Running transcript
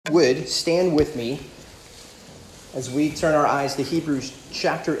would stand with me as we turn our eyes to Hebrews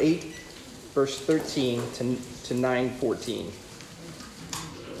chapter 8, verse 13 to 9:14.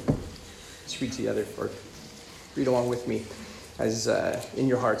 Let's read together, or read along with me as in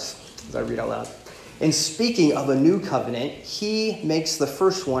your hearts as I read out loud. In speaking of a new covenant, he makes the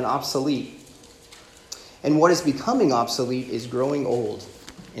first one obsolete. And what is becoming obsolete is growing old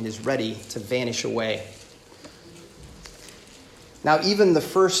and is ready to vanish away. Now, even the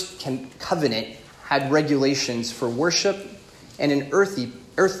first covenant had regulations for worship and an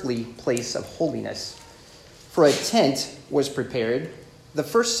earthly place of holiness. For a tent was prepared, the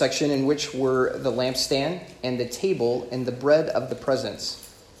first section in which were the lampstand and the table and the bread of the presence.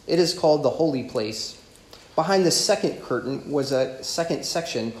 It is called the holy place. Behind the second curtain was a second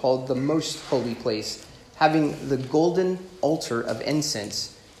section called the most holy place, having the golden altar of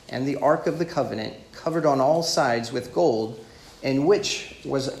incense and the ark of the covenant covered on all sides with gold, in which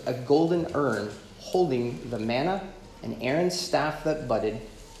was a golden urn holding the manna and Aaron's staff that budded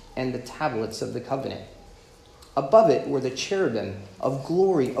and the tablets of the covenant. Above it were the cherubim of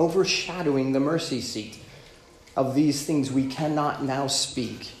glory overshadowing the mercy seat. Of these things we cannot now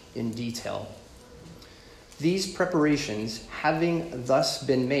speak in detail. These preparations having thus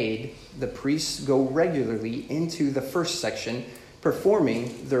been made, the priests go regularly into the first section,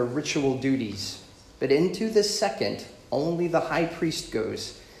 performing their ritual duties. But into the second, only the high priest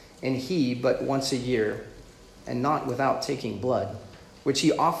goes, and he but once a year, and not without taking blood, which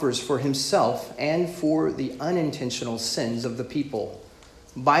he offers for himself and for the unintentional sins of the people.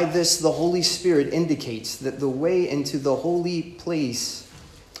 By this, the Holy Spirit indicates that the way into the holy places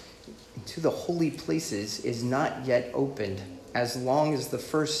is not yet opened, as long as the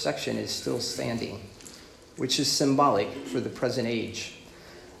first section is still standing, which is symbolic for the present age.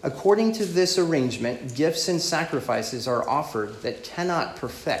 According to this arrangement, gifts and sacrifices are offered that cannot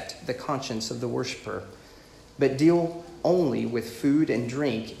perfect the conscience of the worshiper, but deal only with food and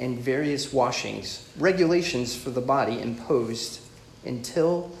drink and various washings, regulations for the body imposed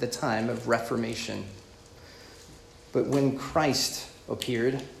until the time of Reformation. But when Christ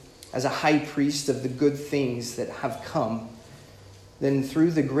appeared as a high priest of the good things that have come, then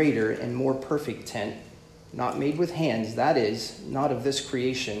through the greater and more perfect tent, not made with hands, that is, not of this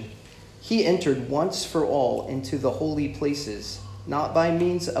creation, he entered once for all into the holy places, not by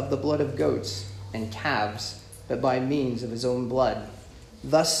means of the blood of goats and calves, but by means of his own blood,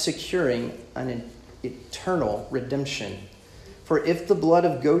 thus securing an eternal redemption. For if the blood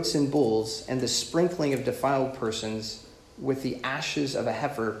of goats and bulls and the sprinkling of defiled persons with the ashes of a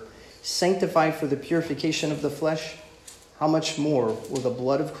heifer sanctify for the purification of the flesh, how much more will the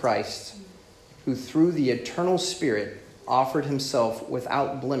blood of Christ, who through the eternal Spirit offered himself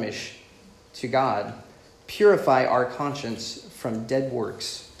without blemish to God, purify our conscience from dead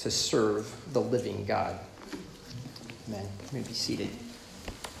works to serve the living God. Amen. You may be seated.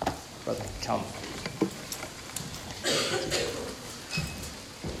 Brother, come.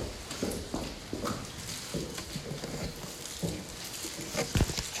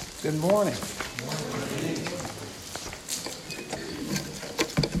 Good morning.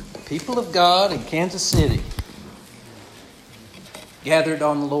 People of God in Kansas City gathered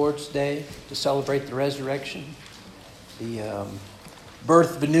on the Lord's Day to celebrate the resurrection, the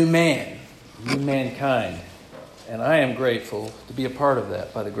birth of a new man, new mankind. And I am grateful to be a part of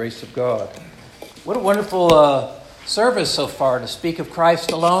that by the grace of God. What a wonderful service so far to speak of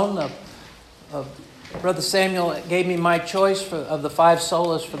Christ alone. Brother Samuel gave me my choice of the 5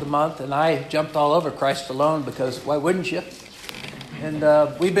 solas for the month, and I jumped all over Christ alone because why wouldn't you?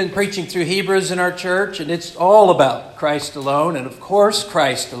 And we've been preaching through Hebrews in our church, and it's all about Christ alone, and of course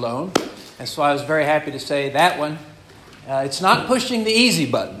Christ alone. And so I was very happy to say that one. It's not pushing the easy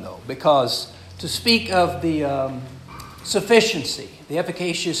button, though, because to speak of the sufficiency, the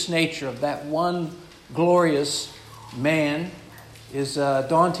efficacious nature of that one glorious man is a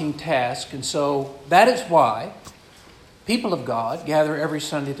daunting task. And so that is why people of God gather every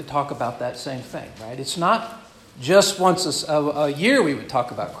Sunday to talk about that same thing, right? It's not just once a year we would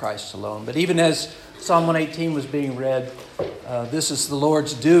talk about Christ alone, but even as Psalm 118 was being read, this is the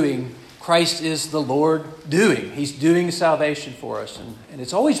Lord's doing. Christ is the Lord doing. He's doing salvation for us. And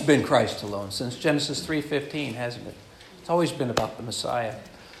it's always been Christ alone since Genesis 3:15, hasn't it? It's always been about the Messiah.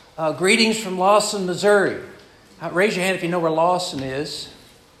 Greetings from Lawson, Missouri. Raise your hand if you know where Lawson is.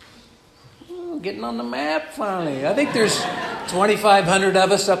 Getting on the map finally. I think there's 2,500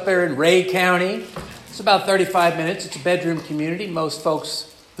 of us up there in Ray County. It's about 35 minutes. It's a bedroom community. Most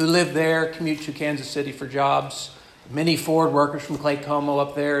folks who live there commute to Kansas City for jobs. Many Ford workers from Clay Como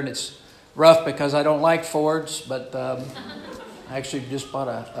up there, and it's rough because I don't like Fords, but I actually just bought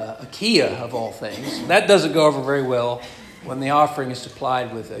a Kia, of all things. That doesn't go over very well when the offering is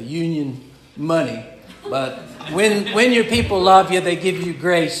supplied with union money. But when your people love you, they give you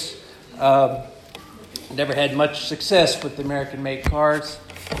grace. Never had much success with the American-made cars.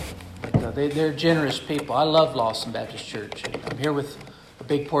 But, they're generous people. I love Lawson Baptist Church. I'm here with a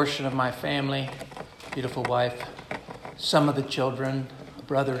big portion of my family, beautiful wife, some of the children, a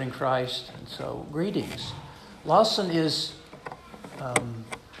brother in Christ. And so, greetings. Lawson is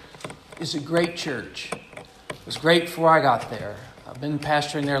a great church. It was great before I got there. I've been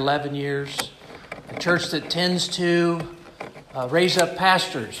pastoring there 11 years. A church that tends to raise up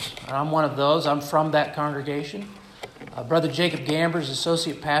pastors. And I'm one of those. I'm from that congregation. Brother Jacob Gamber is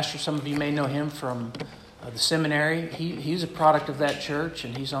associate pastor. Some of you may know him from the seminary. He's a product of that church,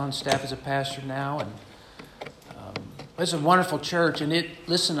 and he's on staff as a pastor now. And it's a wonderful church. And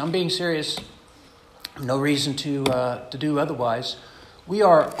listen, I'm being serious. No reason to do otherwise. We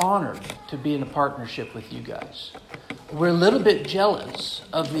are honored to be in a partnership with you guys. We're a little bit jealous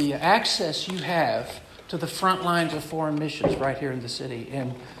of the access you have to the front lines of foreign missions right here in the city.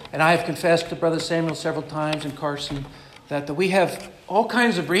 And I have confessed to Brother Samuel several times and Carson that we have all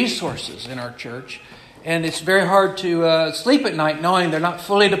kinds of resources in our church. And it's very hard to sleep at night knowing they're not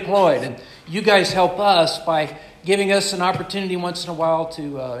fully deployed. And you guys help us by giving us an opportunity once in a while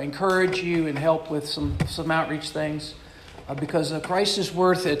to encourage you and help with some outreach things. Because Christ is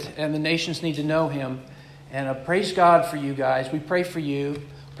worth it and the nations need to know him. And praise God for you guys. We pray for you.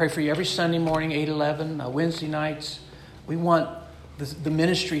 Pray for you every Sunday morning, 8-11, Wednesday nights. We want the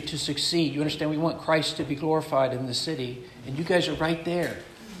ministry to succeed. You understand? We want Christ to be glorified in the city. And you guys are right there.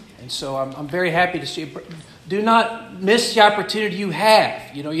 And so I'm very happy to see you. Do not miss the opportunity you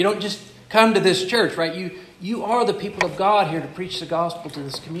have. You know, you don't just come to this church, right? You are the people of God here to preach the gospel to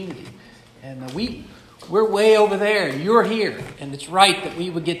this community. And we're way over there, and you're here. And it's right that we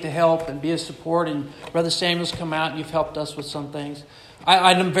would get to help and be a support. And Brother Samuel's come out, and you've helped us with some things.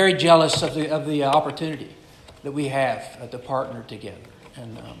 I'm very jealous of the opportunity that we have to partner together.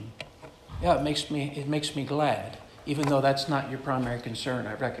 And it makes me glad, even though that's not your primary concern.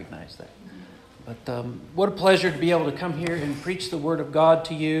 I recognize that. But what a pleasure to be able to come here and preach the Word of God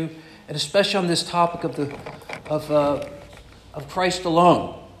to you, and especially on this topic of Christ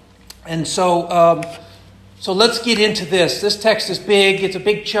alone. And so let's get into this. This text is big; it's a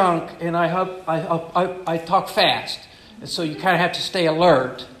big chunk, and I hope I talk fast, and so you kind of have to stay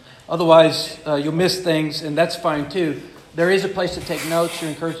alert. Otherwise, you'll miss things, and that's fine too. There is a place to take notes. You're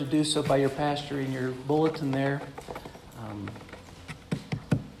encouraged to do so by your pastor in your bulletin there.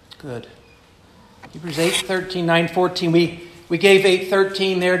 Good. Hebrews 8:13, 9:14. We gave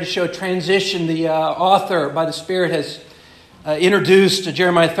 8:13 there to show transition. The author, by the Spirit, has introduced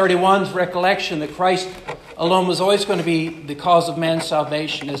Jeremiah 31's recollection that Christ alone was always going to be the cause of man's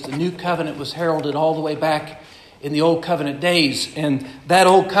salvation, as the new covenant was heralded all the way back in the old covenant days. And that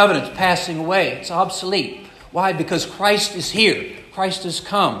old covenant's passing away. It's obsolete. Why? Because Christ is here. Christ has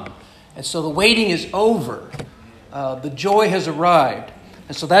come. And so the waiting is over. The joy has arrived.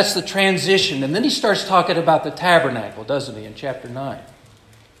 And so that's the transition. And then he starts talking about the tabernacle, doesn't he, in chapter 9.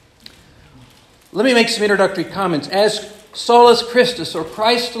 Let me make some introductory comments. As Sola Christus, or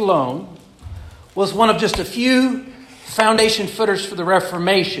Christ alone, was one of just a few foundation footers for the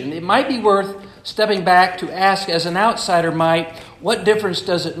Reformation, it might be worth stepping back to ask, as an outsider might, what difference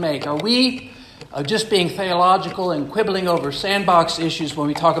does it make? Are we just being theological and quibbling over sandbox issues when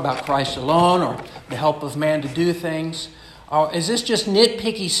we talk about Christ alone or the help of man to do things? Or is this just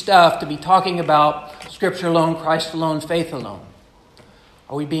nitpicky stuff to be talking about Scripture alone, Christ alone, faith alone?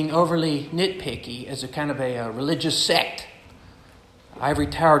 Are we being overly nitpicky as a kind of a religious sect? Ivory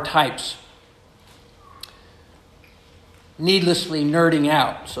tower types. Needlessly nerding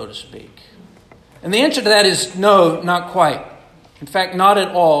out, so to speak. And the answer to that is no, not quite. In fact, not at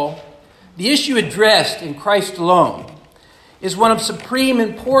all. The issue addressed in Christ alone is one of supreme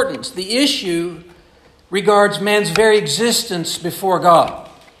importance. The issue regards man's very existence before God.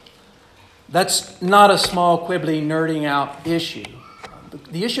 That's not a small, quibbly, nerding out issue.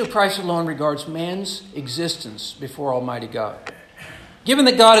 The issue of Christ alone regards man's existence before Almighty God. Given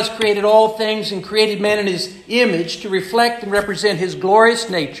that God has created all things and created man in His image to reflect and represent His glorious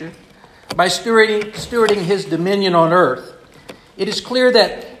nature by stewarding His dominion on earth, it is clear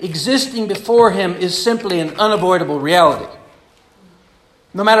that existing before Him is simply an unavoidable reality.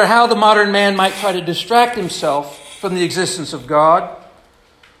 No matter how the modern man might try to distract himself from the existence of God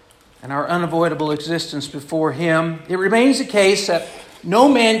and our unavoidable existence before Him, it remains the case that no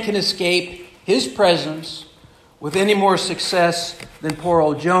man can escape His presence with any more success than poor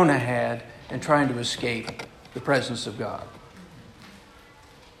old Jonah had in trying to escape the presence of God.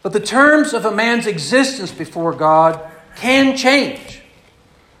 But the terms of a man's existence before God can change.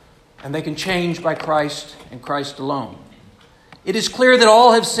 And they can change by Christ and Christ alone. It is clear that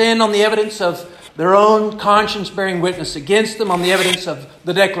all have sinned on the evidence of their own conscience bearing witness against them, on the evidence of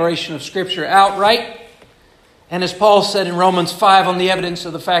the declaration of Scripture outright. And as Paul said in Romans 5, on the evidence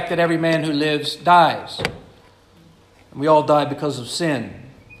of the fact that every man who lives dies. And we all die because of sin.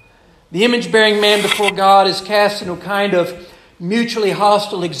 The image-bearing man before God is cast into a kind of mutually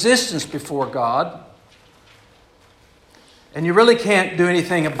hostile existence before God. And you really can't do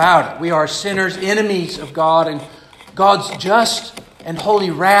anything about it. We are sinners, enemies of God, and God's just and holy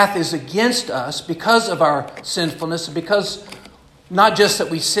wrath is against us because of our sinfulness, because not just that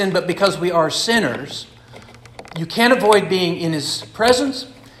we sin, but because we are sinners. You can't avoid being in His presence,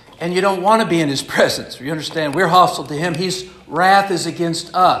 and you don't want to be in His presence. You understand? We're hostile to Him. His wrath is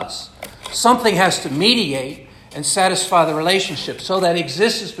against us. Something has to mediate and satisfy the relationship so that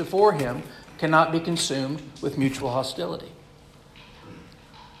existence before Him cannot be consumed with mutual hostility.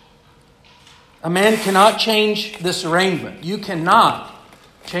 A man cannot change this arrangement. You cannot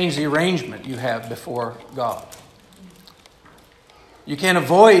change the arrangement you have before God. You can't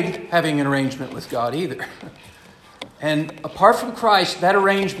avoid having an arrangement with God either. And apart from Christ, that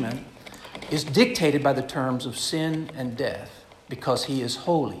arrangement is dictated by the terms of sin and death because He is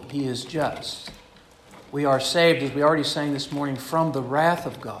holy, He is just. We are saved, as we already sang this morning, from the wrath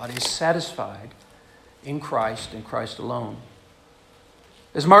of God, is satisfied in Christ and Christ alone.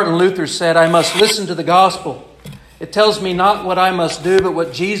 As Martin Luther said, I must listen to the gospel. It tells me not what I must do, but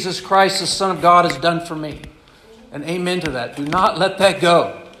what Jesus Christ, the Son of God, has done for me. And amen to that. Do not let that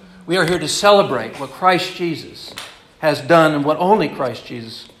go. We are here to celebrate what Christ Jesus has done and what only Christ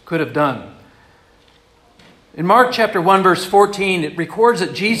Jesus could have done. In Mark chapter 1, verse 14, it records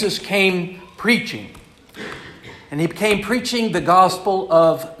that Jesus came preaching. And He came preaching the gospel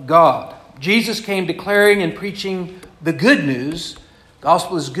of God. Jesus came declaring and preaching the good news.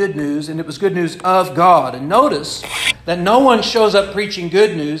 Gospel is good news, and it was good news of God. And notice that no one shows up preaching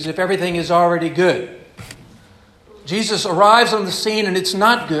good news if everything is already good. Jesus arrives on the scene and it's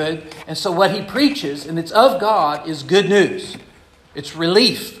not good, and so what He preaches, and it's of God, is good news. It's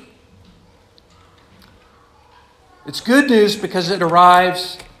relief. It's good news because it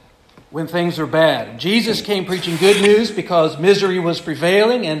arrives when things are bad. Jesus came preaching good news because misery was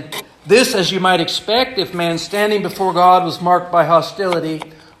prevailing, and this, as you might expect, if man's standing before God was marked by hostility,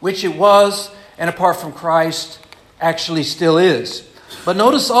 which it was, and apart from Christ, actually still is. But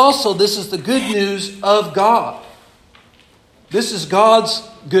notice also, this is the good news of God. This is God's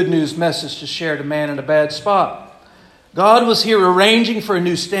good news message to share to man in a bad spot. God was here arranging for a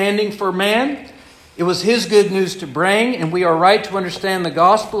new standing for man. It was His good news to bring, and we are right to understand the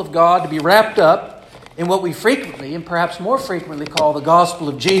gospel of God to be wrapped up in what we frequently, and perhaps more frequently, call the gospel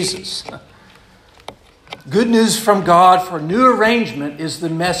of Jesus. Good news from God for a new arrangement is the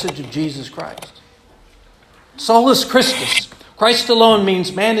message of Jesus Christ. Sola Christus. Christ alone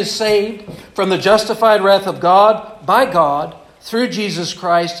means man is saved from the justified wrath of God by God through Jesus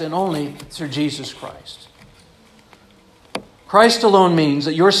Christ and only through Jesus Christ. Christ alone means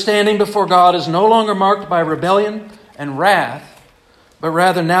that your standing before God is no longer marked by rebellion and wrath, but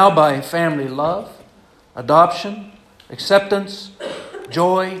rather now by family love, adoption, acceptance,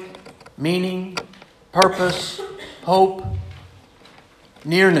 joy, meaning, purpose, hope,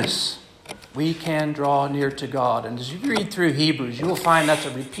 nearness. We can draw near to God. And as you read through Hebrews, you will find that's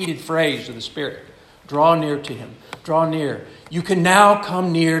a repeated phrase of the Spirit. Draw near to Him. Draw near. You can now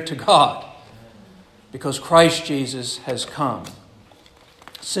come near to God because Christ Jesus has come.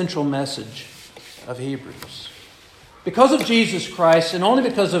 Central message of Hebrews. Because of Jesus Christ, and only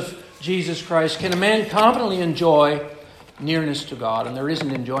because of Jesus Christ, can a man confidently enjoy nearness to God, and there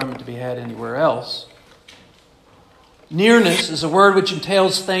isn't enjoyment to be had anywhere else. Nearness is a word which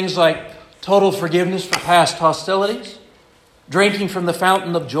entails things like total forgiveness for past hostilities, drinking from the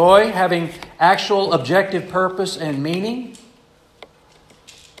fountain of joy, having actual objective purpose and meaning,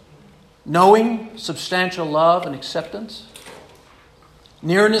 knowing substantial love and acceptance.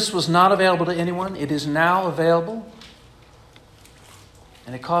 Nearness was not available to anyone. It is now available.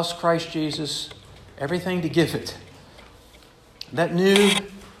 And it cost Christ Jesus everything to give it. That new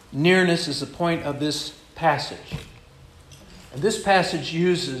nearness is the point of this passage. And this passage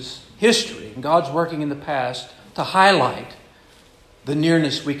uses history and God's working in the past to highlight the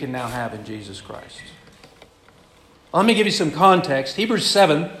nearness we can now have in Jesus Christ. Let me give you some context. Hebrews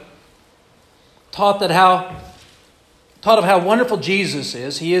 7 taught of how wonderful Jesus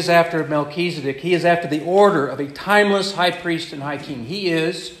is. He is after Melchizedek. He is after the order of a timeless high priest and high king. He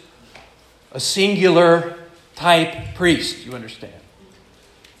is a singular type priest, you understand.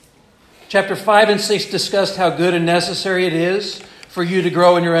 Chapter 5 and 6 discussed how good and necessary it is for you to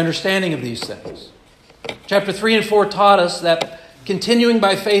grow in your understanding of these things. Chapter 3 and 4 taught us that continuing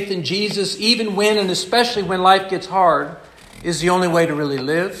by faith in Jesus, even when and especially when life gets hard, is the only way to really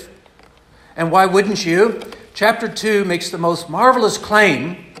live. And why wouldn't you? Chapter 2 makes the most marvelous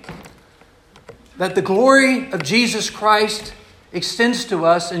claim that the glory of Jesus Christ extends to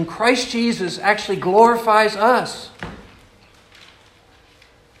us, and Christ Jesus actually glorifies us.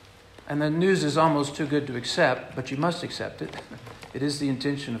 And the news is almost too good to accept, but you must accept it. It is the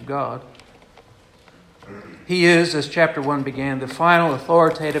intention of God. He is, as chapter 1 began, the final,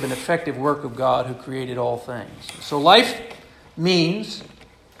 authoritative, and effective work of God who created all things. So life means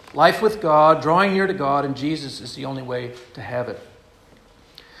life with God, drawing near to God, and Jesus is the only way to have it.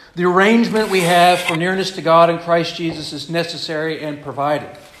 The arrangement we have for nearness to God in Christ Jesus is necessary and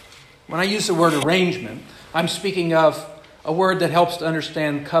provided. When I use the word arrangement, I'm speaking of a word that helps to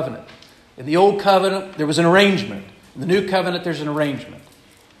understand covenant. In the Old Covenant, there was an arrangement. In the New Covenant, there's an arrangement.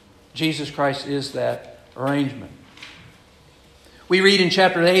 Jesus Christ is that arrangement. We read in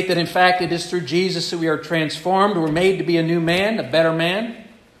chapter 8 that in fact it is through Jesus that we are transformed. We're made to be a new man, a better man,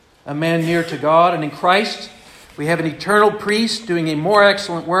 a man near to God. And in Christ, we have an eternal priest doing a more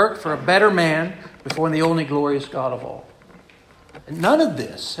excellent work for a better man before the only glorious God of all. And none of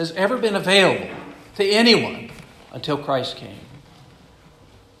this has ever been available to anyone until Christ came.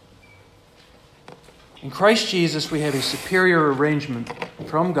 In Christ Jesus, we have a superior arrangement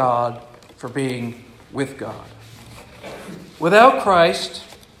from God for being with God. Without Christ,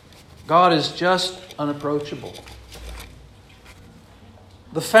 God is just unapproachable.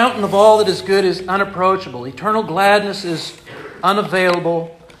 The fountain of all that is good is unapproachable. Eternal gladness is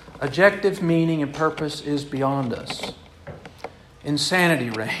unavailable. Objective meaning and purpose is beyond us. Insanity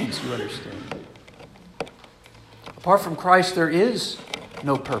reigns, you understand. Apart from Christ, there is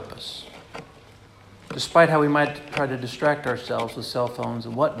no purpose. Despite how we might try to distract ourselves with cell phones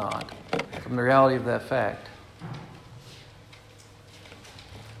and whatnot from the reality of that fact.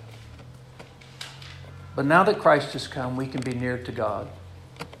 But now that Christ has come, we can be near to God.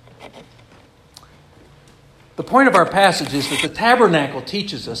 The point of our passage is that the tabernacle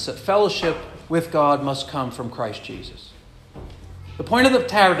teaches us that fellowship with God must come from Christ Jesus. The point of the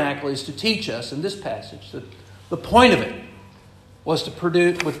tabernacle is to teach us in this passage that the point of it was to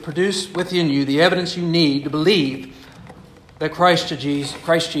produce within you the evidence you need to believe that Christ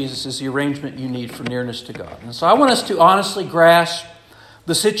Jesus is the arrangement you need for nearness to God. And so I want us to honestly grasp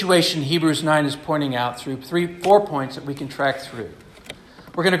the situation Hebrews 9 is pointing out through 4 points that we can track through.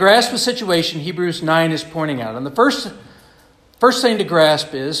 We're going to grasp the situation Hebrews 9 is pointing out. And the first thing to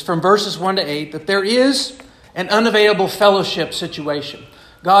grasp is, from verses 1 to 8, that there is an unavailable fellowship situation.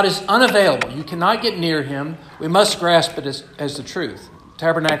 God is unavailable. You cannot get near him. We must grasp it as the truth.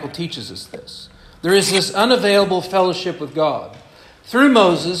 Tabernacle teaches us this. There is this unavailable fellowship with God. Through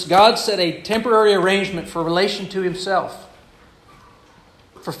Moses, God set a temporary arrangement for relation to himself,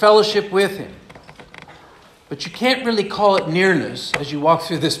 for fellowship with him. But you can't really call it nearness as you walk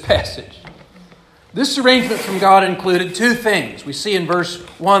through this passage. This arrangement from God included two things. We see in verse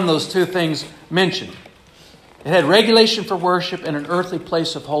 1 those two things mentioned. It had regulation for worship and an earthly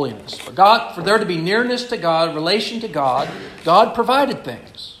place of holiness. For there to be nearness to God, relation to God, God provided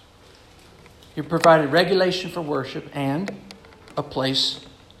things. He provided regulation for worship and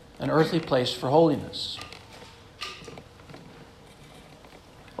an earthly place for holiness.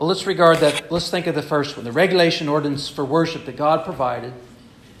 Well, let's think of the first one, the regulation ordinance for worship that God provided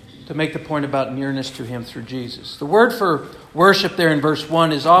to make the point about nearness to him through Jesus. The word for worship there in verse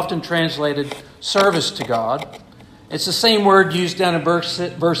 1 is often translated service to God. It's the same word used down in verse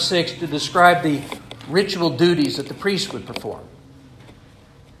 6 to describe the ritual duties that the priest would perform.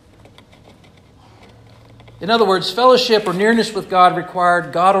 In other words, fellowship or nearness with God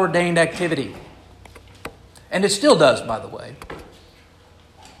required God-ordained activity. And it still does, by the way.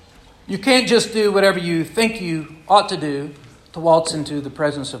 You can't just do whatever you think you ought to do to waltz into the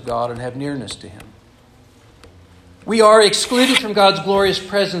presence of God and have nearness to him. We are excluded from God's glorious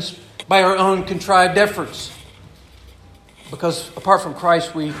presence by our own contrived efforts. Because apart from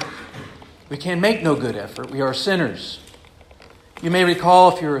Christ, we can make no good effort. We are sinners. You may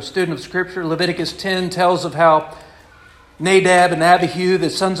recall, if you're a student of Scripture, Leviticus 10 tells of how Nadab and Abihu, the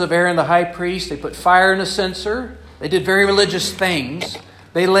sons of Aaron the high priest, they put fire in a censer. They did very religious things.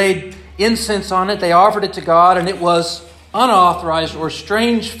 They laid incense on it. They offered it to God, and it was unauthorized or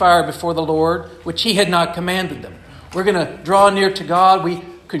strange fire before the Lord, which he had not commanded them. We're going to draw near to God. We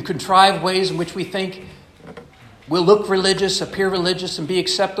can contrive ways in which we think we'll look religious, appear religious, and be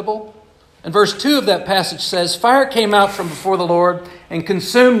acceptable. And verse 2 of that passage says, fire came out from before the Lord and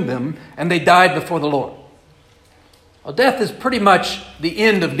consumed them, and they died before the Lord. Well, death is pretty much the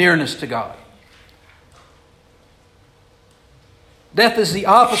end of nearness to God. Death is the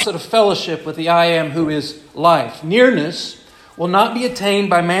opposite of fellowship with the I Am who is life. Nearness will not be attained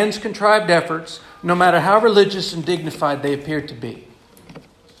by man's contrived efforts, no matter how religious and dignified they appear to be.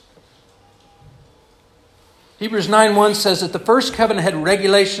 Hebrews 9:1 says that the first covenant had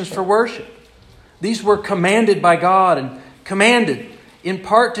regulations for worship. These were commanded by God and commanded in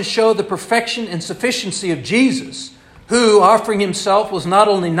part to show the perfection and sufficiency of Jesus, who, offering himself, was not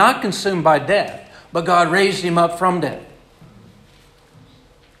only not consumed by death, but God raised him up from death.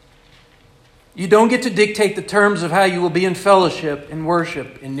 You don't get to dictate the terms of how you will be in fellowship, in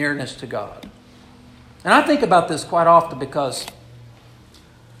worship, in nearness to God. And I think about this quite often because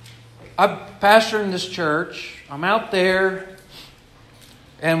I'm pastoring this church. I'm out there.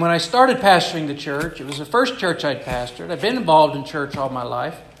 And when I started pastoring the church, it was the first church I'd pastored. I've been involved in church all my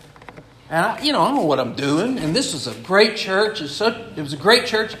life. And I don't know what I'm doing. And this was a great church. It was a great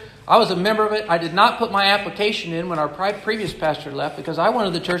church. I was a member of it. I did not put my application in when our previous pastor left because I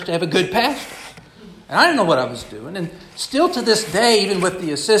wanted the church to have a good pastor. And I didn't know what I was doing. And still to this day, even with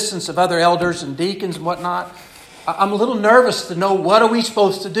the assistance of other elders and deacons and whatnot, I'm a little nervous to know what are we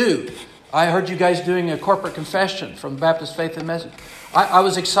supposed to do. I heard you guys doing a corporate confession from Baptist Faith and Message. I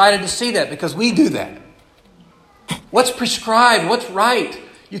was excited to see that because we do that. What's prescribed? What's right?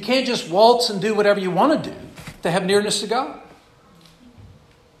 You can't just waltz and do whatever you want to do to have nearness to God.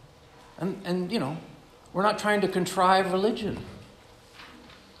 And we're not trying to contrive religion.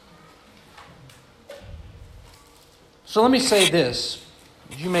 So let me say this.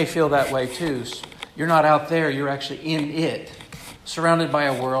 You may feel that way too. You're not out there. You're actually in it. Surrounded by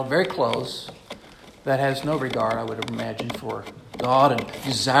a world very close that has no regard, I would imagine, for God and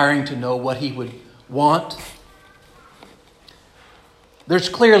desiring to know what He would want. There's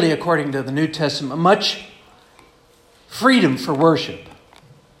clearly, according to the New Testament, much freedom for worship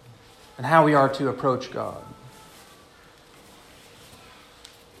and how we are to approach God.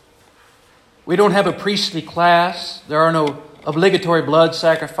 We don't have a priestly class. There are no obligatory blood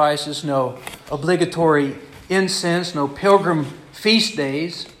sacrifices, no obligatory incense, no pilgrim feast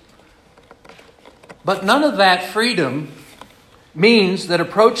days. But none of that freedom means that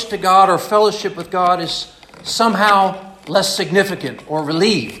approach to God or fellowship with God is somehow less significant or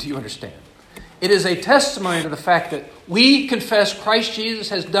relieved, you understand. It is a testimony to the fact that we confess Christ Jesus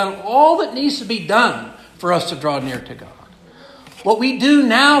has done all that needs to be done for us to draw near to God. What we do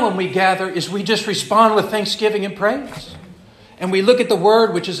now when we gather is we just respond with thanksgiving and praise. And we look at the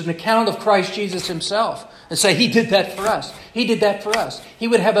Word, which is an account of Christ Jesus Himself, and say, He did that for us. He did that for us. He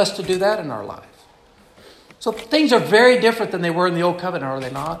would have us to do that in our life. So things are very different than they were in the Old Covenant, are they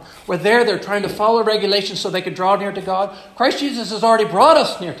not? Where they're trying to follow regulations so they can draw near to God. Christ Jesus has already brought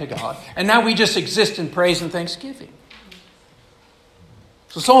us near to God, and now we just exist in praise and thanksgiving.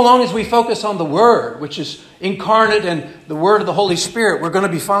 So long as we focus on the Word, which is incarnate, and the Word of the Holy Spirit, we're going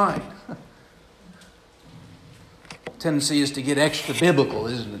to be fine. The tendency is to get extra biblical,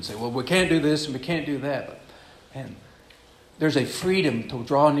 isn't it? And say, well, we can't do this and we can't do that. And there's a freedom to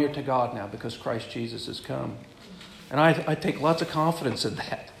draw near to God now because Christ Jesus has come. And I take lots of confidence in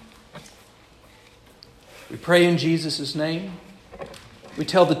that. We pray in Jesus' name. We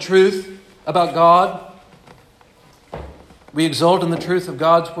tell the truth about God. We exult in the truth of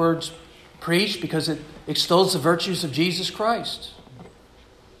God's words preached because it extols the virtues of Jesus Christ.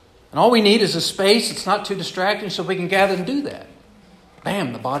 And all we need is a space that's not too distracting so we can gather and do that.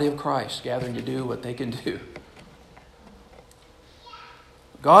 Bam, the body of Christ gathering to do what they can do.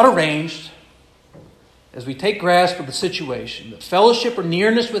 God arranged, as we take grasp of the situation, that fellowship or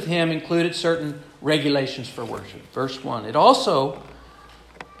nearness with Him included certain regulations for worship. Verse 1. It also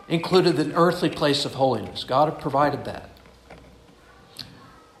included an earthly place of holiness. God had provided that.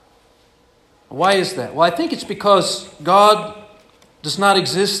 Why is that? Well, I think it's because God does not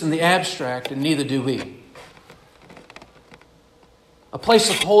exist in the abstract, and neither do we. A place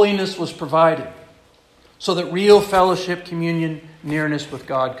of holiness was provided so that real fellowship, communion, nearness with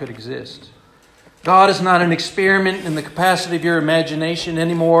God could exist. God is not an experiment in the capacity of your imagination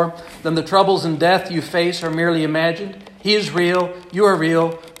any more than the troubles and death you face are merely imagined. He is real. You are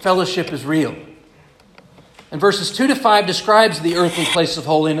real. Fellowship is real. And verses 2 to 5 describes the earthly place of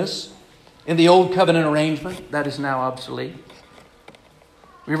holiness in the old covenant arrangement. That is now obsolete.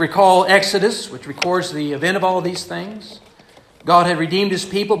 We recall Exodus, which records the event of all of these things. God had redeemed His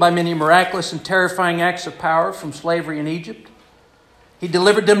people by many miraculous and terrifying acts of power from slavery in Egypt. He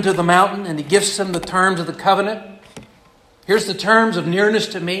delivered them to the mountain, and He gives them the terms of the covenant. Here's the terms of nearness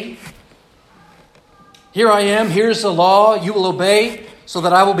to me. Here I am, here's the law, you will obey, so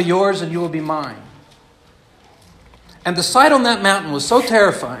that I will be yours and you will be mine. And the sight on that mountain was so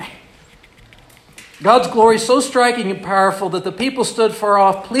terrifying, God's glory so striking and powerful, that the people stood far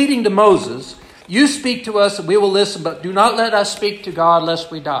off, pleading to Moses, you speak to us and we will listen, but do not let us speak to God lest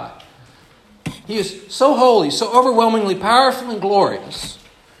we die. He is so holy, so overwhelmingly powerful and glorious,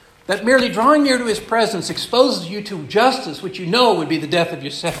 that merely drawing near to his presence exposes you to justice, which you know would be the death of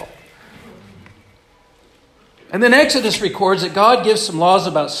yourself. And then Exodus records that God gives some laws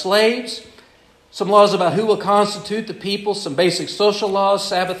about slaves, some laws about who will constitute the people, some basic social laws,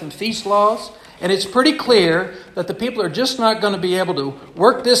 Sabbath and feast laws. And it's pretty clear that the people are just not going to be able to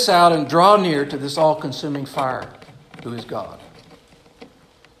work this out and draw near to this all-consuming fire, who is God.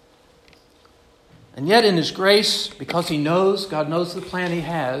 And yet in his grace, because God knows the plan he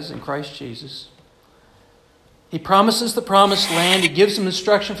has in Christ Jesus, he promises the promised land. He gives them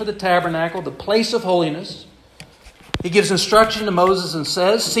instruction for the tabernacle, the place of holiness. He gives instruction to Moses and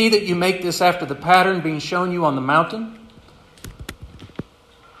says, see that you make this after the pattern being shown you on the mountain.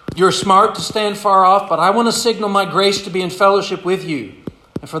 You're smart to stand far off, but I want to signal my grace to be in fellowship with you.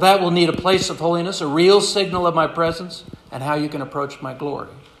 And for that we'll need a place of holiness, a real signal of my presence, and how you can approach my glory.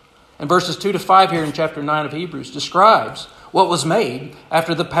 And verses 2 to 5 here in chapter 9 of Hebrews describes what was made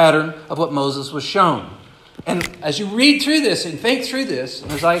after the pattern of what Moses was shown. And as you read through this and think through this,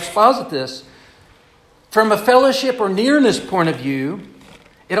 and as I exposit this, from a fellowship or nearness point of view,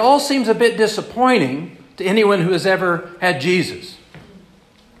 it all seems a bit disappointing to anyone who has ever had Jesus.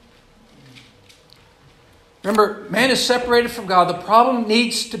 Remember, man is separated from God. The problem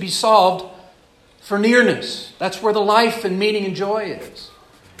needs to be solved for nearness. That's where the life and meaning and joy is.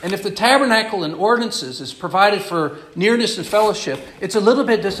 And if the tabernacle and ordinances is provided for nearness and fellowship, it's a little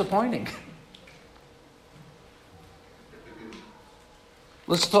bit disappointing.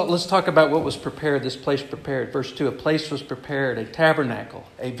 Let's talk about what was prepared, this place prepared. Verse 2, a place was prepared, a tabernacle,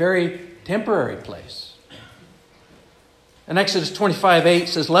 a very temporary place. And Exodus 25:8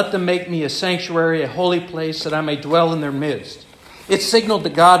 says, let them make me a sanctuary, a holy place, that I may dwell in their midst. It signaled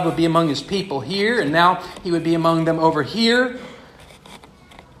that God would be among his people here, and now he would be among them over here.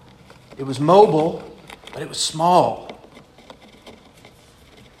 It was mobile, but it was small.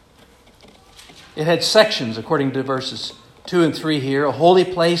 It had sections, according to verses 2 and 3 here. A holy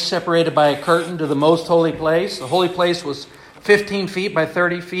place separated by a curtain to the most holy place. The holy place was 15 feet by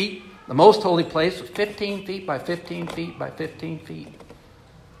 30 feet. The most holy place was 15 feet by 15 feet by 15 feet.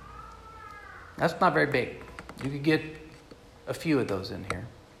 That's not very big. You could get a few of those in here.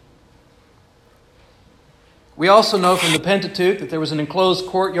 We also know from the Pentateuch that there was an enclosed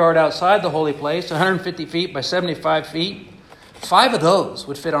courtyard outside the holy place, 150 feet by 75 feet. 5 of those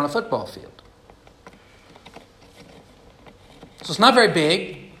would fit on a football field. So it's not very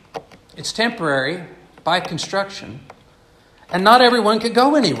big. It's temporary by construction. And not everyone could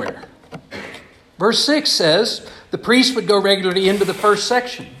go anywhere. Verse 6 says, the priest would go regularly into the first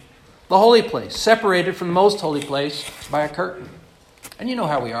section, the holy place, separated from the most holy place by a curtain. And you know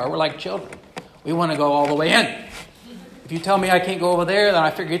how we are. We're like children. We want to go all the way in. If you tell me I can't go over there, then I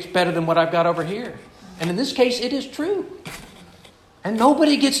figure it's better than what I've got over here. And in this case, it is true. And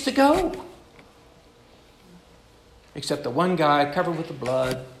nobody gets to go. Except the one guy covered with the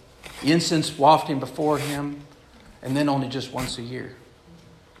blood, the incense wafting before him, and then only just once a year.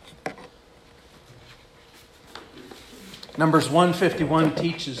 Numbers 151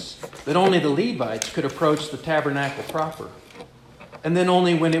 teaches that only the Levites could approach the tabernacle proper. And then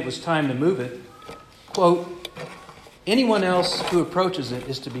only when it was time to move it, quote, anyone else who approaches it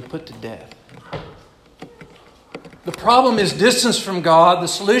is to be put to death. The problem is distance from God. The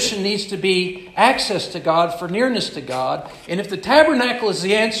solution needs to be access to God for nearness to God. And if the tabernacle is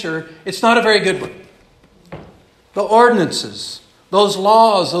the answer, it's not a very good one. The ordinances, those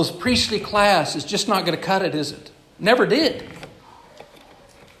laws, those priestly class is just not going to cut it, is it? Never did.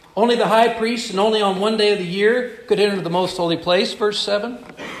 Only the high priest and only on one day of the year could enter the most holy place, verse 7.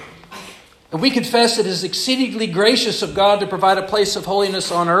 And we confess it is exceedingly gracious of God to provide a place of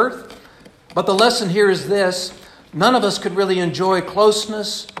holiness on earth. But the lesson here is this. None of us could really enjoy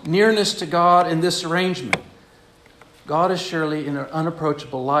closeness, nearness to God in this arrangement. God is surely in an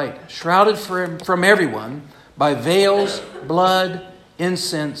unapproachable light, shrouded from everyone by veils, blood,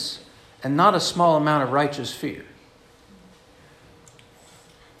 incense, and not a small amount of righteous fear.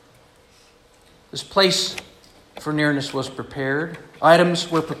 This place for nearness was prepared.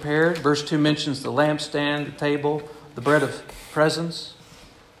 Items were prepared. Verse 2 mentions the lampstand, the table, the bread of presence.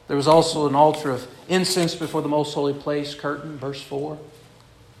 There was also an altar of incense before the most holy place, curtain, verse 4.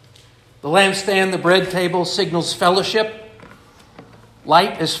 The lampstand, the bread table signals fellowship.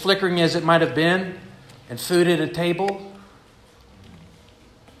 Light as flickering as it might have been, and food at a table.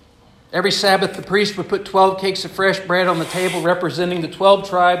 Every Sabbath, the priest would put 12 cakes of fresh bread on the table, representing the 12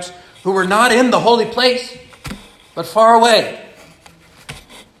 tribes who were not in the holy place, but far away,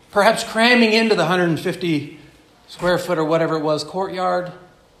 perhaps cramming into the 150 square foot or whatever it was courtyard.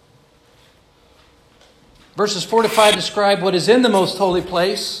 Verses 4 to 5 describe what is in the most holy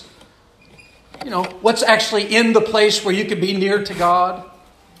place. What's actually in the place where you can be near to God.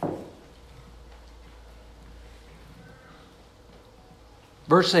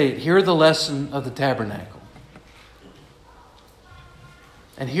 Verse 8, hear the lesson of the tabernacle.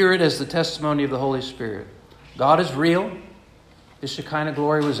 And hear it as the testimony of the Holy Spirit. God is real. His Shekinah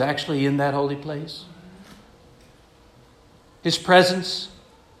glory was actually in that holy place. His presence,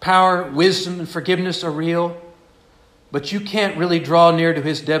 power, wisdom, and forgiveness are real. But you can't really draw near to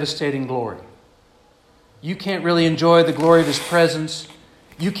His devastating glory. You can't really enjoy the glory of His presence.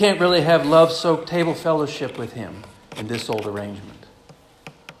 You can't really have love-soaked table fellowship with Him in this old arrangement.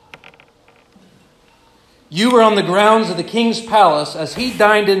 You were on the grounds of the king's palace as he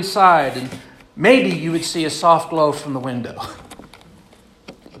dined inside, and maybe you would see a soft glow from the window.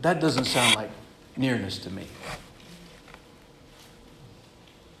 But that doesn't sound like nearness to me.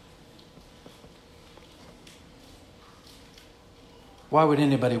 Why would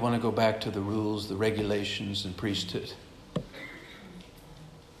anybody want to go back to the rules, the regulations, and priesthood?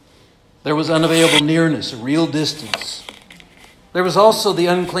 There was unavailable nearness, a real distance. There was also the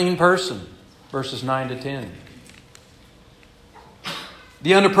unclean person. Verses 9 to 10.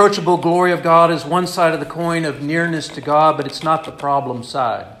 The unapproachable glory of God is one side of the coin of nearness to God, but it's not the problem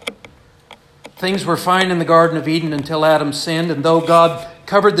side. Things were fine in the Garden of Eden until Adam sinned, and though God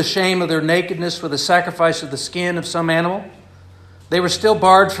covered the shame of their nakedness with a sacrifice of the skin of some animal, they were still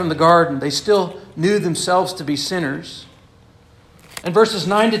barred from the garden. They still knew themselves to be sinners. And verses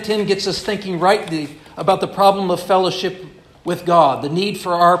 9 to 10 gets us thinking rightly about the problem of fellowship with God, the need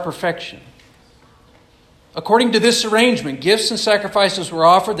for our perfection. According to this arrangement, gifts and sacrifices were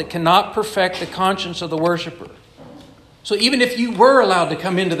offered that cannot perfect the conscience of the worshiper. So even if you were allowed to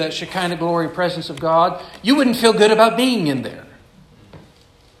come into that Shekinah glory presence of God, you wouldn't feel good about being in there.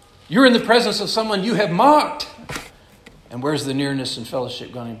 You're in the presence of someone you have mocked. And where's the nearness and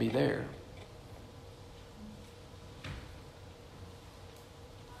fellowship going to be there?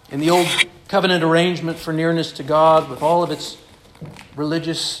 In the old covenant arrangement for nearness to God, with all of its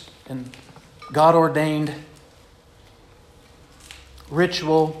religious and God-ordained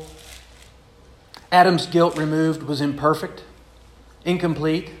ritual, Adam's guilt removed was imperfect,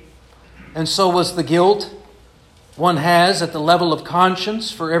 incomplete, and so was the guilt one has at the level of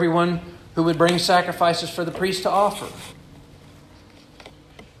conscience for everyone who would bring sacrifices for the priest to offer.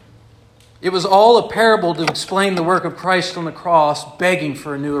 It was all a parable to explain the work of Christ on the cross, begging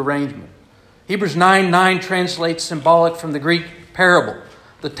for a new arrangement. Hebrews 9:9 translates symbolic from the Greek parable.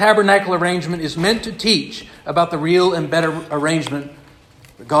 The tabernacle arrangement is meant to teach about the real and better arrangement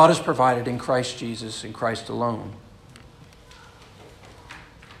that God has provided in Christ Jesus and Christ alone.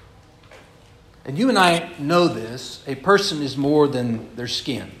 And you and I know this. A person is more than their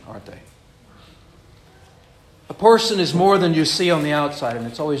skin, aren't they? A person is more than you see on the outside, and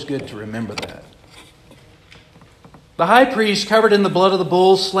it's always good to remember that. The high priest, covered in the blood of the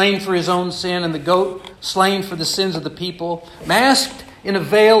bull, slain for his own sin, and the goat, slain for the sins of the people, masked in a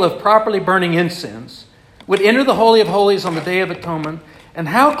veil of properly burning incense, would enter the Holy of Holies on the Day of Atonement. And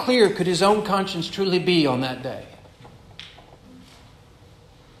how clear could his own conscience truly be on that day?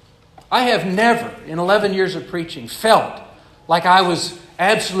 I have never, in 11 years of preaching, felt like I was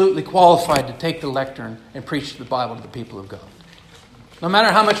absolutely qualified to take the lectern and preach the Bible to the people of God. No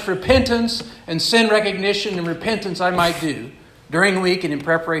matter how much repentance and sin recognition and repentance I might do during the week and in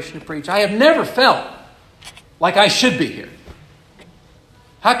preparation to preach, I have never felt like I should be here.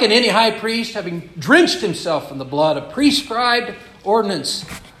 How can any high priest, having drenched himself in the blood of prescribed ordinance,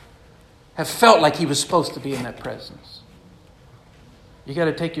 have felt like he was supposed to be in that presence? You got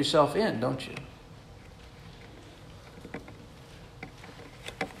to take yourself in, don't you?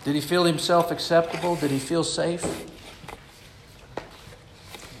 Did he feel himself acceptable? Did he feel safe?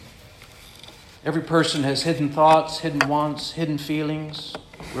 Every person has hidden thoughts, hidden wants, hidden feelings,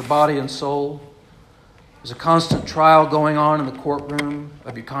 their body and soul. There's a constant trial going on in the courtroom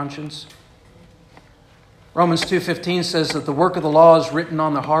of your conscience. Romans 2:15 says that the work of the law is written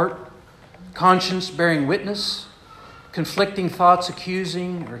on the heart, conscience bearing witness, conflicting thoughts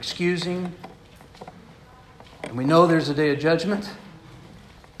accusing or excusing. And we know there's a day of judgment.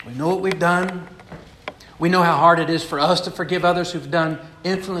 We know what we've done. We know how hard it is for us to forgive others who've done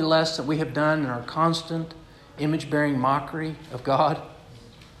infinitely less than we have done in our constant image-bearing mockery of God.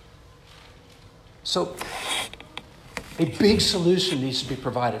 So a big solution needs to be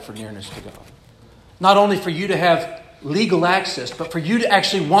provided for nearness to God. Not only for you to have legal access, but for you to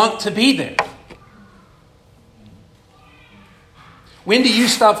actually want to be there. When do you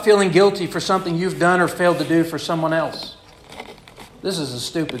stop feeling guilty for something you've done or failed to do for someone else? This is a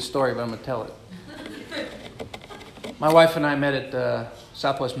stupid story, but I'm going to tell it. My wife and I met at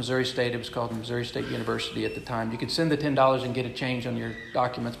Southwest Missouri State. It was called Missouri State University at the time. You could send the $10 and get a change on your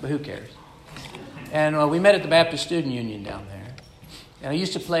documents, but who cares? And we met at the Baptist Student Union down there. And I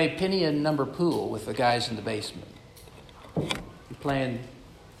used to play penny and number pool with the guys in the basement. You're playing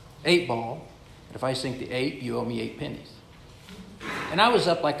 8-ball. And if I sink the 8, you owe me 8 pennies. And I was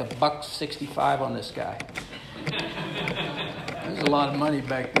up like $1.65 on this guy. It was a lot of money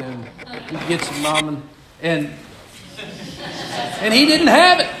back then. You'd get some ramen. And he didn't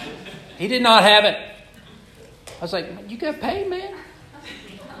have it. He did not have it. I was like, you got paid, man?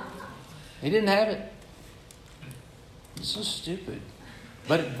 He didn't have it. It's so stupid.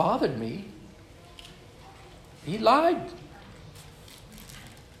 But it bothered me. He lied.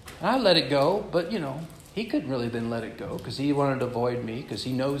 And I let it go, but he couldn't really then let it go because he wanted to avoid me because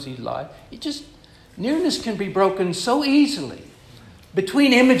he knows he lied. Nearness can be broken so easily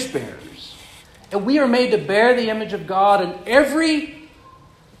between image bearers. And we are made to bear the image of God, and every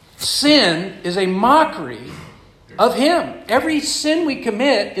sin is a mockery of Him. Every sin we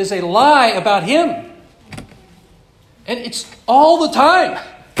commit is a lie about Him. And it's all the time.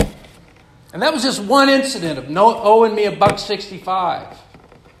 And that was just one incident of owing me $1.65.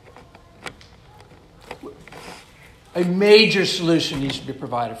 A major solution needs to be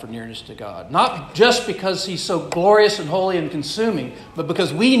provided for nearness to God. Not just because He's so glorious and holy and consuming, but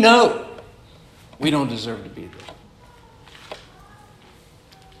because we know we don't deserve to be there.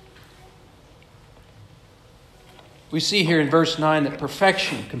 We see here in verse 9 that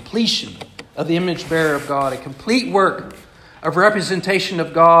perfection, completion of the image bearer of God, a complete work of representation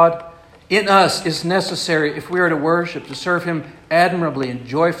of God in us is necessary if we are to worship, to serve Him admirably and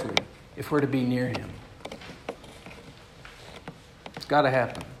joyfully, if we're to be near Him. It's got to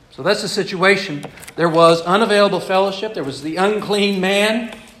happen. So that's the situation. There was unavailable fellowship. There was the unclean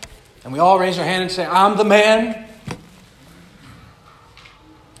man. And we all raise our hand and say, I'm the man.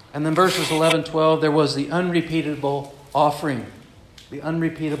 And then verses 11, 12, there was the unrepeatable offering. The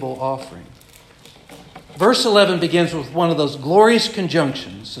unrepeatable offering. Verse 11 begins with one of those glorious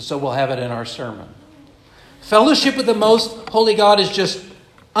conjunctions, so we'll have it in our sermon. Fellowship with the most holy God is just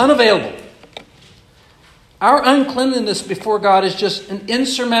unavailable. Our uncleanliness before God is just an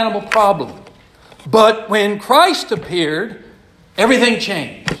insurmountable problem. But when Christ appeared, everything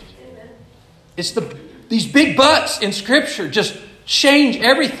changed. It's these big buts in Scripture just change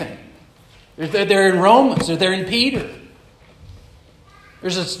everything. They're in Romans. They're in Peter.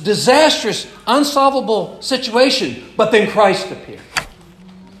 There's this disastrous, unsolvable situation, but then Christ appeared.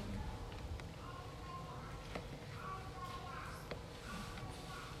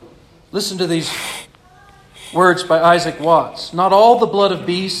 Listen to these words by Isaac Watts. Not all the blood of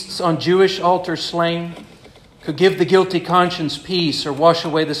beasts on Jewish altars slain could give the guilty conscience peace or wash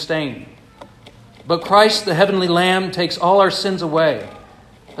away the stain. But Christ, the heavenly Lamb, takes all our sins away,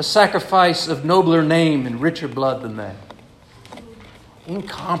 a sacrifice of nobler name and richer blood than that.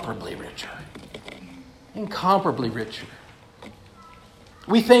 Incomparably richer. Incomparably richer.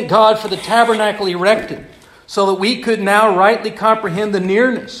 We thank God for the tabernacle erected so that we could now rightly comprehend the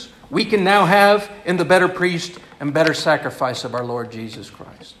nearness we can now have in the better priest and better sacrifice of our Lord Jesus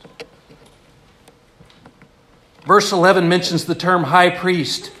Christ. Verse 11 mentions the term high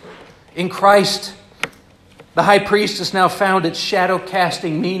priest. In Christ, the high priest is now found its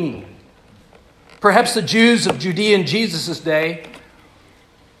shadow-casting meaning. Perhaps the Jews of Judea in Jesus' day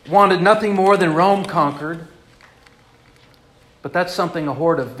wanted nothing more than Rome conquered, but that's something a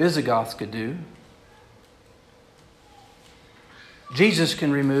horde of Visigoths could do. Jesus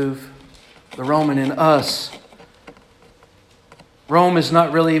can remove the Roman in us. Rome is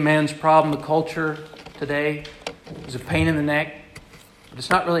not really man's problem. The culture today is a pain in the neck, but it's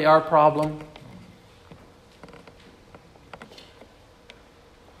not really our problem.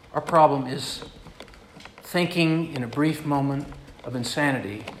 Our problem is thinking in a brief moment of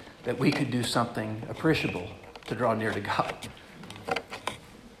insanity that we could do something appreciable to draw near to God.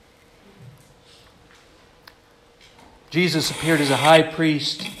 Jesus appeared as a high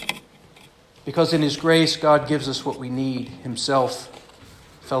priest because in His grace God gives us what we need, Himself,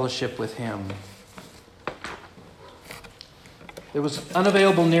 fellowship with Him. There was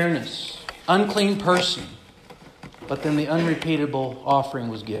unavailable nearness, unclean person, but then the unrepeatable offering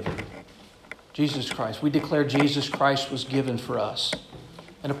was given. Jesus Christ. We declare Jesus Christ was given for us.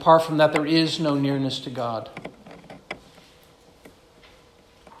 And apart from that, there is no nearness to God.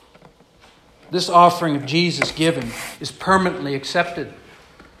 This offering of Jesus given is permanently accepted.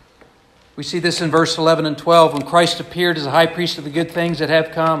 We see this in verse 11 and 12. When Christ appeared as a high priest of the good things that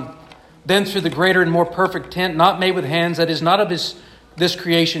have come, then through the greater and more perfect tent, not made with hands, that is not of this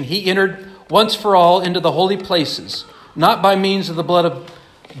creation, he entered once for all into the holy places, not by means of the blood of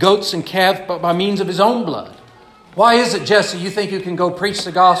goats and calves, but by means of his own blood. Why is it, Jesse, you think you can go preach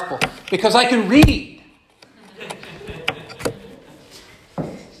the gospel? Because I can read.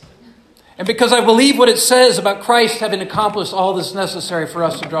 And because I believe what it says about Christ having accomplished all that's necessary for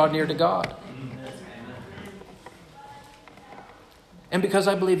us to draw near to God. And because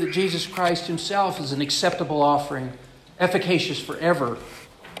I believe that Jesus Christ himself is an acceptable offering, efficacious forever,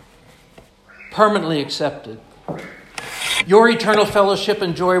 permanently accepted. Your eternal fellowship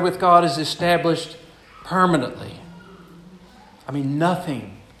and joy with God is established permanently. I mean,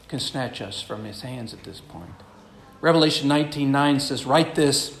 nothing can snatch us from his hands at this point. Revelation 19:9 says, write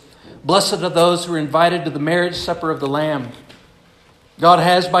this, blessed are those who are invited to the marriage supper of the Lamb. God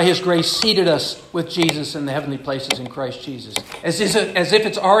has, by his grace, seated us with Jesus in the heavenly places in Christ Jesus. As if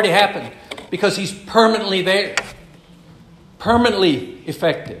it's already happened, because he's permanently there. Permanently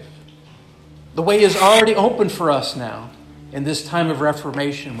effective. The way is already open for us now in this time of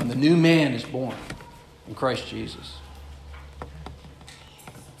Reformation when the new man is born in Christ Jesus.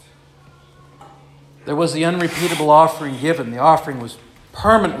 There was the unrepeatable offering given. The offering was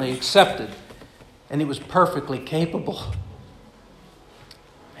permanently accepted, and it was perfectly capable.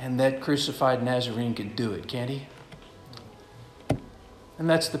 And that crucified Nazarene could do it, can't he? And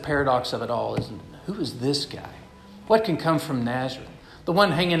that's the paradox of it all, isn't it? Who is this guy? What can come from Nazareth? The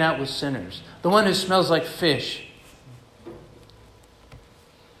one hanging out with sinners. The one who smells like fish.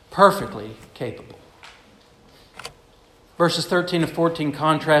 Perfectly capable. Verses 13 and 14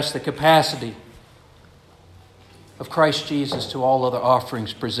 contrast the capacity of Christ Jesus to all other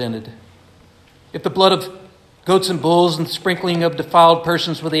offerings presented. If the blood of goats and bulls and the sprinkling of defiled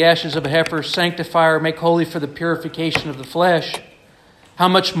persons with the ashes of a heifer sanctify or make holy for the purification of the flesh, how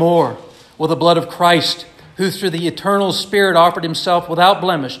much more will the blood of Christ, who through the eternal Spirit offered himself without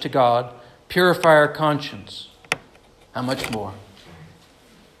blemish to God, purify our conscience? How much more?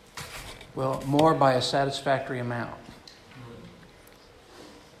 Well, more by a satisfactory amount.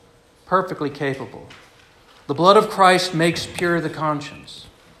 Perfectly capable. The blood of Christ makes pure the conscience.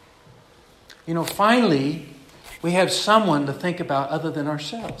 You know, finally, we have someone to think about other than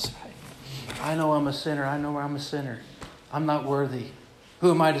ourselves. I know I'm a sinner. I know I'm a sinner. I'm not worthy.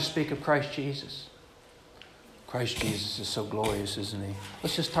 Who am I to speak of Christ Jesus? Christ Jesus is so glorious, isn't he?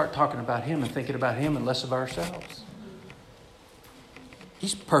 Let's just start talking about him and thinking about him and less of ourselves.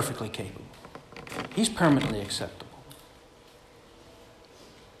 He's perfectly capable. He's permanently acceptable.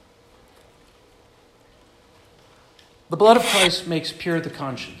 The blood of Christ makes pure the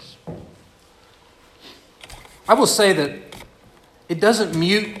conscience. I will say that it doesn't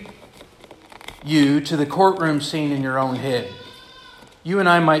mute you to the courtroom scene in your own head. You and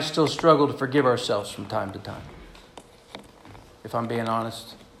I might still struggle to forgive ourselves from time to time, if I'm being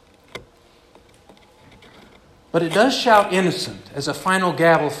honest. But it does shout innocent as a final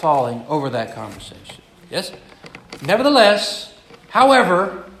gavel falling over that conversation. Yes? Nevertheless,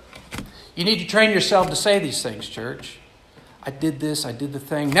 however, you need to train yourself to say these things, church. I did this, I did the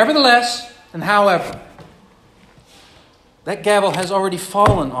thing. Nevertheless, and however, that gavel has already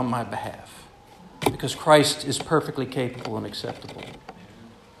fallen on my behalf because Christ is perfectly capable and acceptable.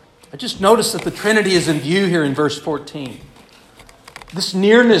 I just noticed that the Trinity is in view here in verse 14. This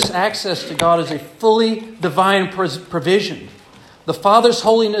nearness, access to God, is a fully divine provision. The Father's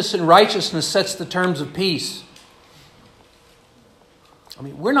holiness and righteousness sets the terms of peace. I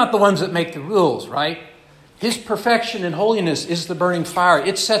mean, we're not the ones that make the rules, right? His perfection and holiness is the burning fire.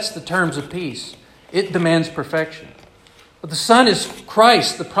 It sets the terms of peace. It demands perfection. But the Son is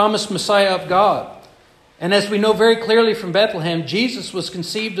Christ, the promised Messiah of God. And as we know very clearly from Bethlehem, Jesus was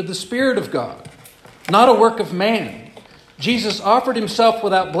conceived of the Spirit of God, not a work of man. Jesus offered himself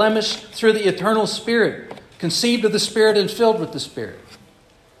without blemish through the eternal Spirit, conceived of the Spirit and filled with the Spirit.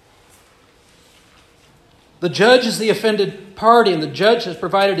 The judge is the offended party, and the judge has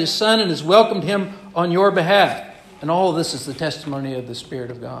provided his Son and has welcomed him on your behalf. And all of this is the testimony of the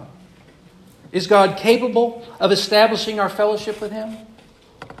Spirit of God. Is God capable of establishing our fellowship with him?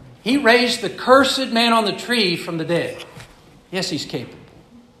 He raised the cursed man on the tree from the dead. Yes, he's capable.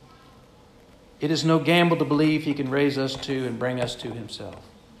 It is no gamble to believe he can raise us to and bring us to himself.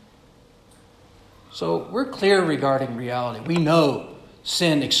 So we're clear regarding reality. We know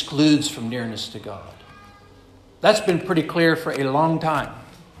sin excludes from nearness to God. That's been pretty clear for a long time.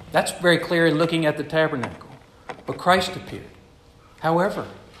 That's very clear in looking at the tabernacle. But Christ appeared. However,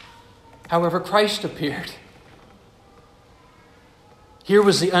 Christ appeared. Here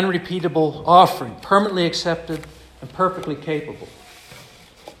was the unrepeatable offering, permanently accepted and perfectly capable.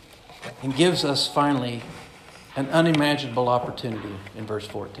 And gives us, finally, an unimaginable opportunity in verse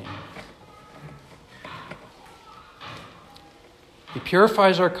 14. He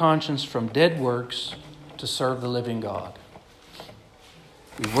purifies our conscience from dead works to serve the living God.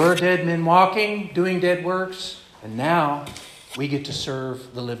 We were dead men walking, doing dead works, and now we get to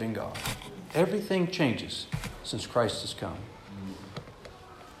serve the living God. Everything changes since Christ has come.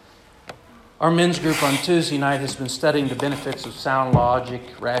 Our men's group on Tuesday night has been studying the benefits of sound logic,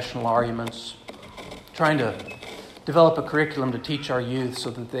 rational arguments, trying to develop a curriculum to teach our youth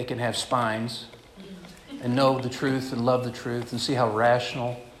so that they can have spines and know the truth and love the truth and see how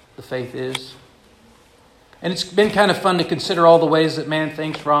rational the faith is. And it's been kind of fun to consider all the ways that man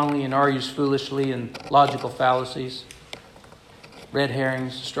thinks wrongly and argues foolishly and logical fallacies, red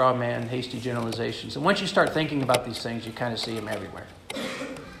herrings, straw man, hasty generalizations. And once you start thinking about these things, you kind of see them everywhere.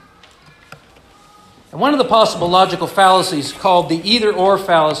 And one of the possible logical fallacies called the either-or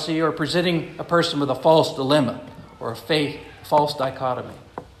fallacy, or presenting a person with a false dilemma or a false dichotomy.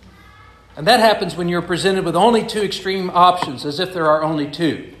 And that happens when you're presented with only two extreme options, as if there are only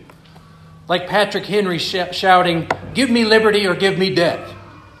two. Like Patrick Henry shouting, "Give me liberty or give me death."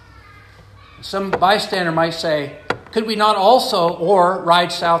 Some bystander might say, could we not also or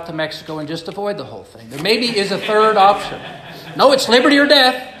ride south to Mexico and just avoid the whole thing? There maybe is a third option. No, it's liberty or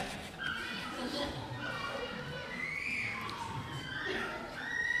death.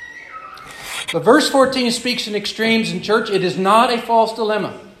 But verse 14 speaks in extremes in church. It is not a false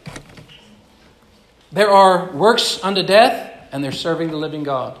dilemma. There are works unto death, and they're serving the living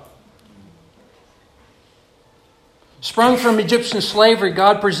God. Sprung from Egyptian slavery,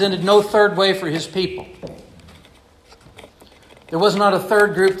 God presented no third way for his people. There was not a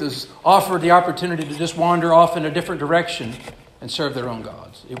third group that was offered the opportunity to just wander off in a different direction and serve their own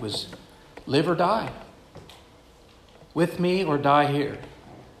gods. It was live or die. With me or die here.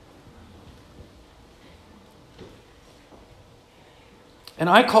 And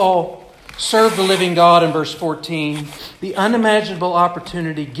I call serve the living God in verse 14 the unimaginable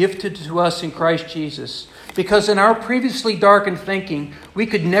opportunity gifted to us in Christ Jesus. Because in our previously darkened thinking, we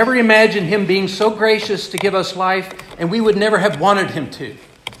could never imagine him being so gracious to give us life, and we would never have wanted him to.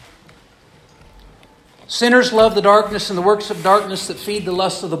 Sinners love the darkness and the works of darkness that feed the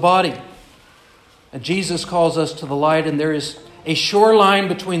lust of the body. And Jesus calls us to the light, and there is a sure line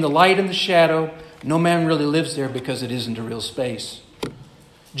between the light and the shadow. No man really lives there because it isn't a real space.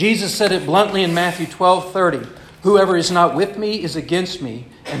 Jesus said it bluntly in Matthew 12:30. Whoever is not with me is against me,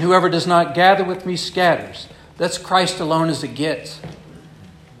 and whoever does not gather with me scatters. That's Christ alone as it gets.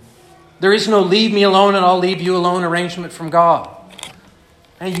 There is no leave me alone and I'll leave you alone arrangement from God.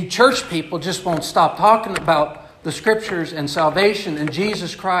 And you church people just won't stop talking about the Scriptures and salvation and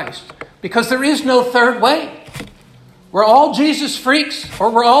Jesus Christ, because there is no third way. We're all Jesus freaks or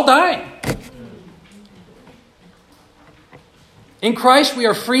we're all dying. In Christ, we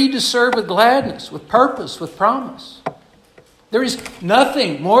are free to serve with gladness, with purpose, with promise. There is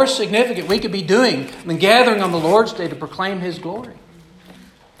nothing more significant we could be doing than gathering on the Lord's Day to proclaim his glory.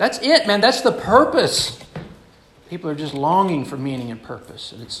 That's it, man. That's the purpose. People are just longing for meaning and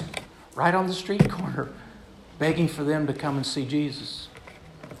purpose. And it's right on the street corner, begging for them to come and see Jesus.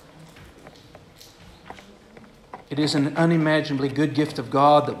 It is an unimaginably good gift of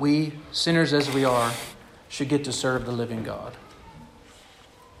God that we, sinners as we are, should get to serve the living God.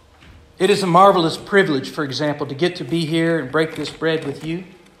 It is a marvelous privilege, for example, to get to be here and break this bread with you.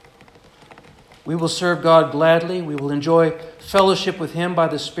 We will serve God gladly. We will enjoy fellowship with him by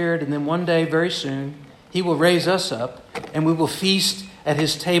the Spirit. And then one day, very soon, he will raise us up and we will feast at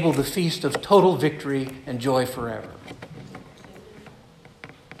his table, the feast of total victory and joy forever.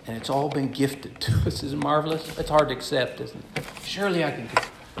 And it's all been gifted to us. Isn't it marvelous? It's hard to accept, isn't it? Surely I can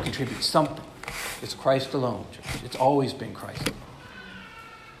contribute something. It's Christ alone, church. It's always been Christ alone.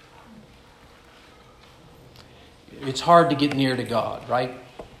 It's hard to get near to God, right?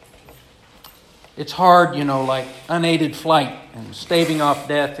 It's hard, like unaided flight and staving off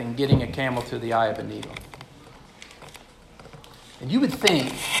death and getting a camel through the eye of a needle. And you would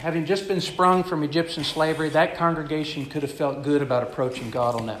think, having just been sprung from Egyptian slavery, that congregation could have felt good about approaching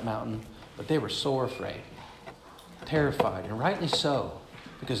God on that mountain, but they were sore afraid, terrified, and rightly so,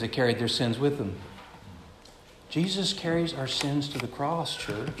 because they carried their sins with them. Jesus carries our sins to the cross,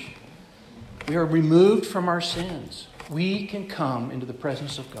 church. We are removed from our sins. We can come into the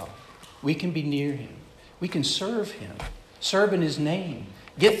presence of God. We can be near him. We can serve him. Serve in his name.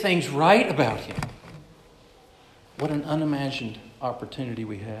 get things right about Him. What an unimagined opportunity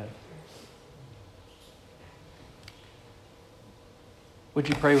we have. Would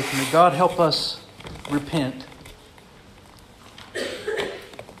you pray with me? God, help us repent,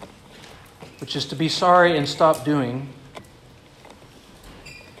 which is to be sorry and stop doing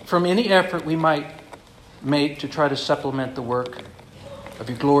from any effort we might make to try to supplement the work of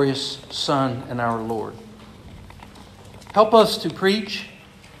your glorious Son and our Lord. Help us to preach,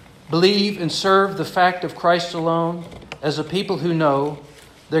 believe, and serve the fact of Christ alone as a people who know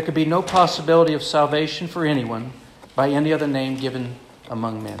there could be no possibility of salvation for anyone by any other name given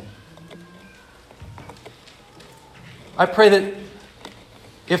among men. I pray that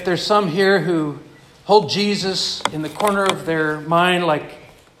if there's some here who hold Jesus in the corner of their mind like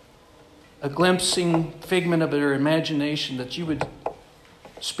a glimpsing figment of their imagination, that you would,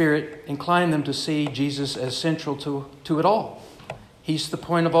 Spirit, incline them to see Jesus as central to it all. He's the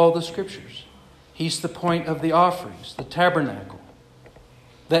point of all the Scriptures. He's the point of the offerings, the tabernacle,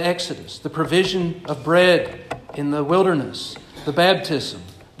 the Exodus, the provision of bread in the wilderness, the baptism,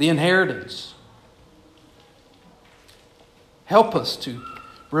 the inheritance. Help us to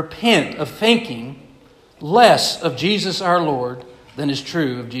repent of thinking less of Jesus our Lord than is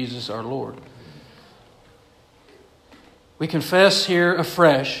true of Jesus our Lord. We confess here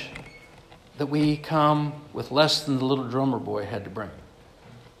afresh that we come with less than the little drummer boy had to bring.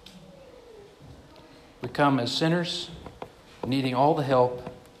 We come as sinners, needing all the help,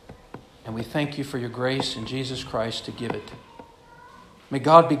 and we thank you for your grace in Jesus Christ to give it. May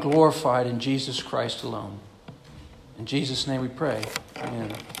God be glorified in Jesus Christ alone. In Jesus' name we pray.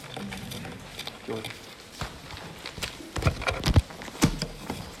 Amen. Jordan.